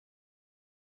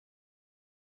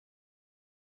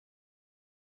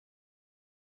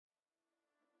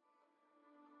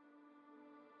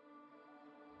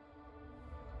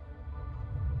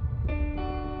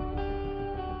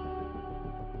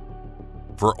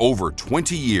For over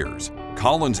 20 years,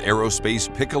 Collins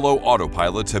Aerospace Piccolo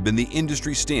autopilots have been the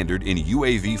industry standard in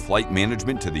UAV flight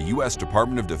management to the U.S.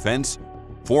 Department of Defense,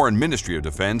 Foreign Ministry of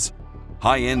Defense,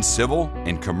 high-end civil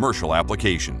and commercial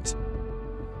applications.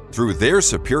 Through their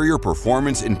superior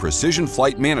performance in precision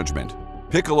flight management,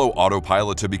 Piccolo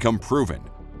autopilots have become proven,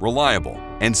 reliable,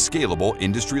 and scalable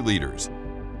industry leaders.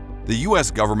 The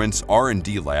U.S. government's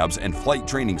R&D labs and flight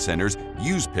training centers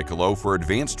use Piccolo for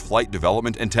advanced flight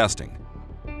development and testing.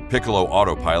 Piccolo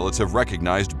autopilots have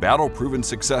recognized battle-proven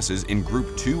successes in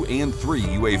Group 2 and 3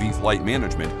 UAV flight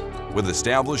management with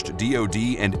established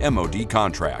DoD and MOD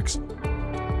contracts.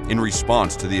 In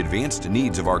response to the advanced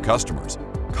needs of our customers,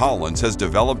 Collins has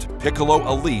developed Piccolo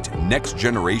Elite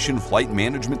next-generation flight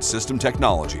management system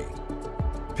technology.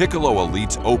 Piccolo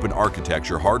Elite's open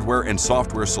architecture hardware and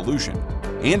software solution,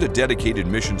 and a dedicated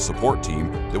mission support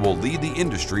team that will lead the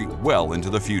industry well into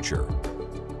the future.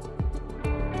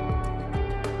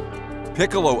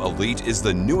 Piccolo Elite is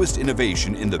the newest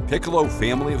innovation in the Piccolo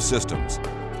family of systems,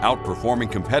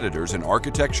 outperforming competitors in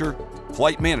architecture,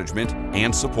 flight management,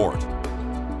 and support.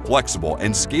 Flexible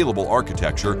and scalable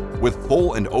architecture with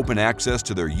full and open access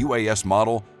to their UAS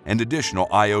model and additional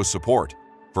I/O support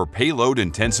for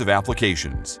payload-intensive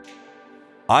applications.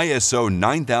 ISO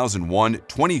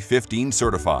 9001:2015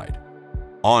 certified.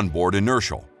 Onboard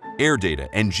inertial, air data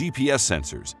and GPS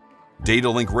sensors, data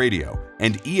link radio,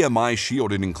 and EMI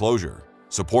shielded enclosure.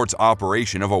 Supports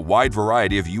operation of a wide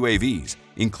variety of UAVs,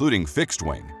 including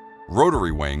fixed-wing,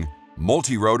 rotary-wing,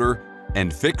 multi-rotor,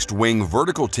 and fixed-wing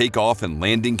vertical takeoff and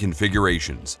landing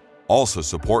configurations. Also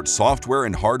supports software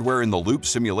and hardware-in-the-loop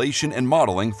simulation and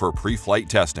modeling for pre-flight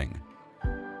testing.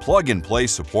 Plug-and-play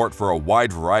support for a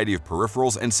wide variety of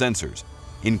peripherals and sensors,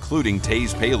 including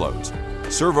TASE payloads,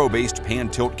 servo-based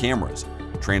pan-tilt cameras,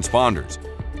 transponders,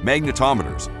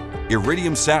 magnetometers,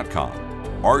 Iridium SATCOM,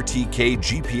 RTK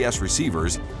GPS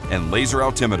receivers, and laser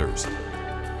altimeters.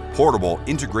 Portable,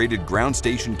 integrated ground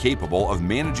station capable of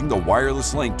managing the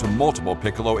wireless link to multiple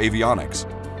Piccolo avionics.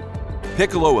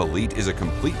 Piccolo Elite is a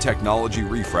complete technology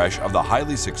refresh of the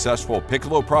highly successful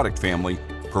Piccolo product family,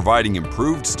 providing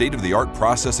improved state-of-the-art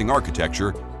processing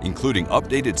architecture, including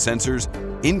updated sensors,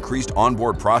 increased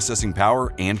onboard processing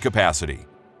power, and capacity.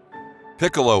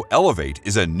 Piccolo Elevate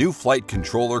is a new flight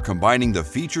controller combining the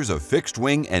features of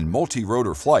fixed-wing and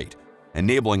multi-rotor flight,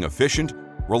 enabling efficient,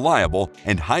 reliable,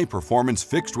 and high-performance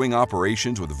fixed-wing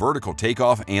operations with vertical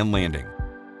takeoff and landing.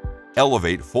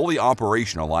 Elevate fully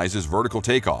operationalizes vertical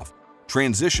takeoff,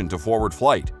 transition to forward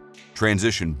flight,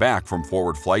 transition back from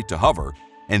forward flight to hover,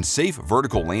 and safe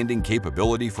vertical landing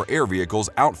capability for air vehicles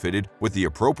outfitted with the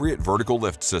appropriate vertical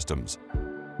lift systems.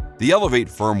 The Elevate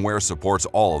firmware supports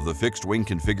all of the fixed-wing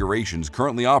configurations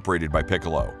currently operated by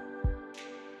Piccolo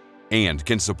and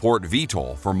can support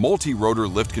VTOL for multi-rotor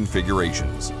lift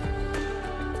configurations.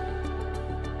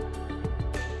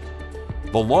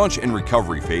 The launch and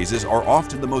recovery phases are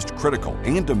often the most critical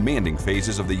and demanding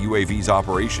phases of the UAV's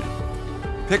operation.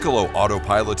 Piccolo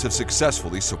autopilots have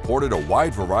successfully supported a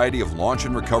wide variety of launch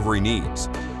and recovery needs,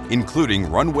 including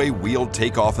runway wheeled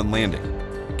takeoff and landing,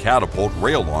 catapult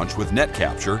rail launch with net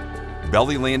capture,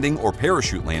 belly landing or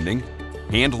parachute landing,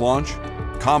 hand launch,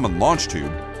 common launch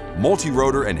tube,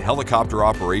 multi-rotor and helicopter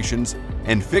operations,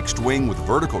 and fixed wing with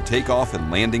vertical takeoff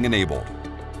and landing enabled.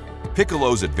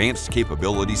 Piccolo's advanced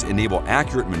capabilities enable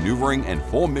accurate maneuvering and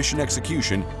full mission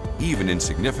execution even in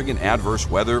significant adverse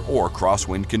weather or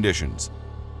crosswind conditions.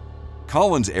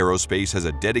 Collins Aerospace has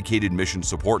a dedicated mission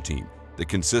support team that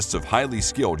consists of highly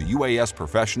skilled UAS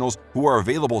professionals who are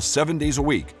available 7 days a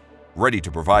week, ready to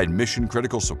provide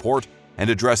mission-critical support and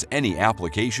address any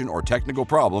application or technical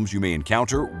problems you may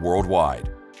encounter worldwide.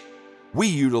 We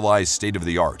utilize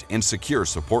state-of-the-art and secure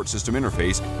support system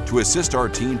interface to assist our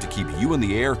team to keep you in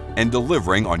the air and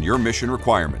delivering on your mission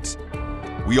requirements.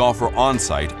 We offer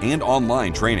on-site and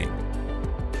online training.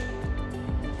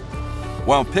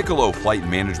 While Piccolo flight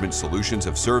management solutions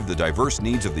have served the diverse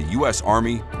needs of the U.S.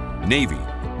 Army, Navy,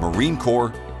 Marine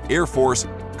Corps, Air Force,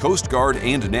 Coast Guard,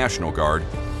 and National Guard,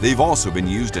 they've also been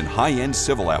used in high-end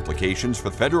civil applications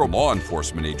for federal law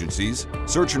enforcement agencies,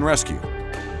 search and rescue,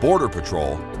 border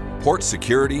patrol, port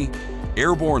security,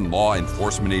 airborne law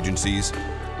enforcement agencies,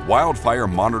 wildfire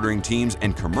monitoring teams,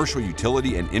 and commercial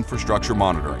utility and infrastructure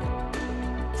monitoring.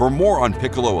 For more on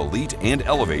Piccolo Elite and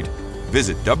Elevate,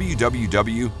 visit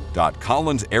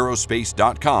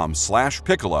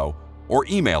www.collinsaerospace.com/Piccolo or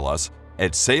email us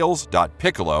at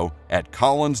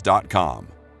sales.piccolo@collins.com.